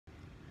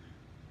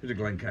It's a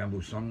Glen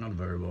Campbell song, not a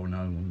very well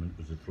known one, but it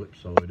was the flip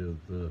side of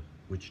the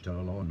Wichita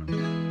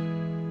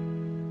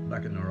Lineman.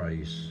 Back in the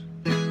race.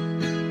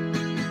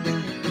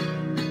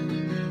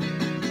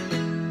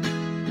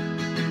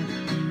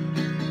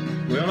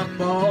 Well, I've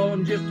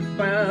fallen just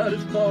about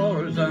as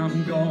far as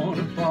I'm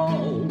gonna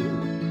fall.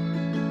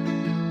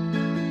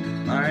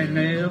 I ain't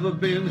never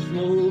been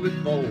slow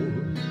before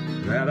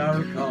that I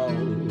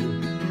recall.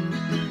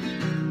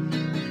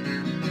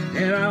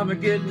 And I'm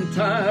getting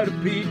tired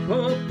of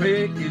people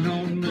picking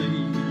on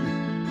me,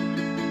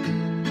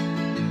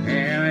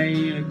 and I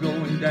ain't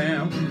going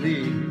down from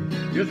here.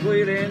 Just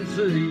wait and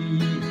see.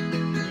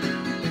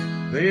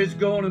 There's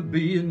gonna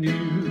be a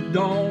new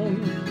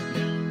dawn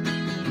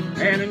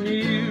and a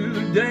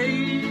new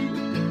day.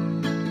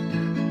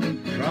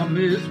 From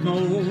this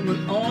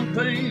moment on,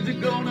 things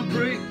are gonna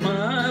break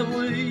my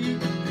way.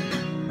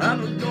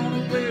 I'm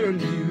gonna wear a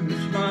new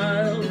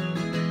smile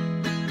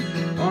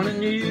on a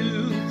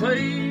new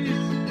face,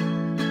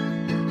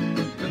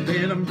 and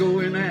then I'm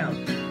going out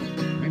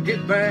and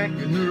get back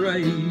in the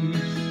race.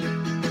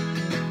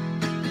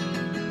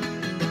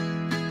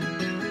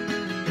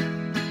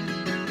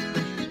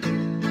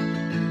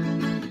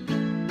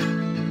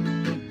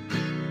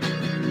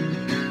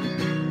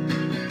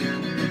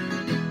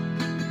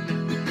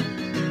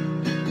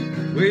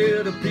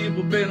 Well, the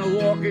people been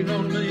a-walking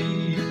on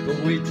me for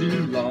way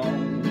too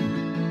long,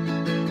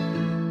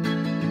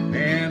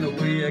 and the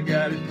way I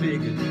got it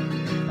figured,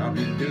 I've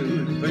been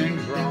doing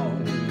things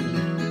wrong.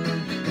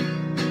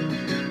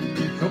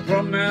 So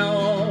from now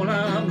on,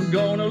 I'm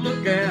gonna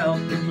look out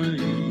for me.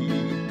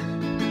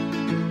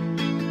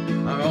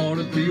 I ought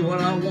to be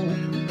what I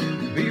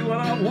want, be what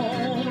I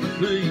want to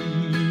be.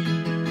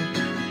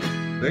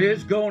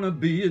 There's gonna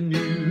be a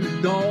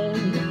new dawn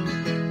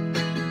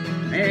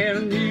and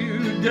a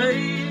new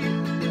day.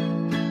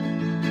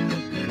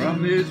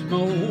 From this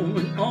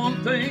moment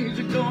on, things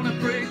are gonna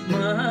break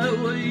my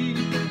way.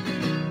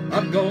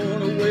 I'm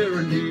gonna wear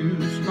a new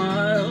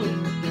smile,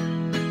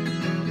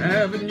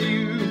 have a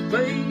new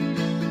face.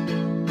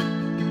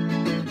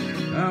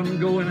 I'm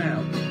going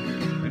out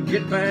and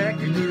get back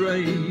in the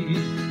race.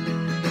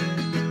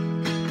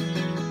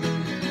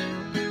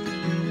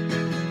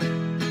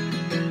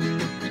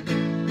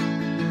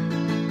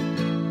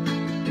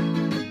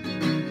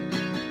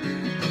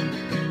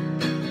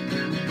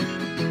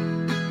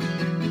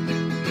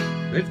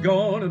 It's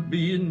gonna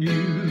be a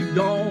new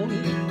dawn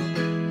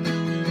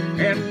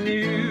and a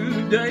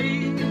new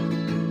day.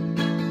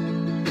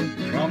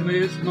 From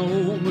this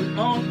moment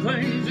on,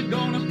 things are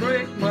gonna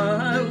break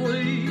my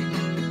way.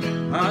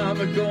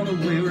 I'm gonna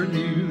wear a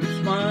new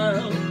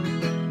smile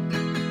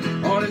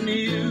on a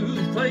new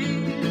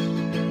face,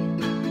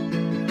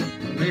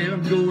 and then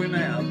I'm going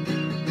out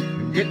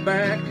and get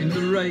back in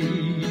the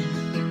race.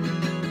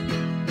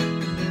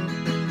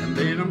 And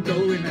then I'm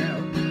going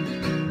out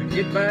and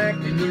get back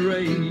in the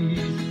race.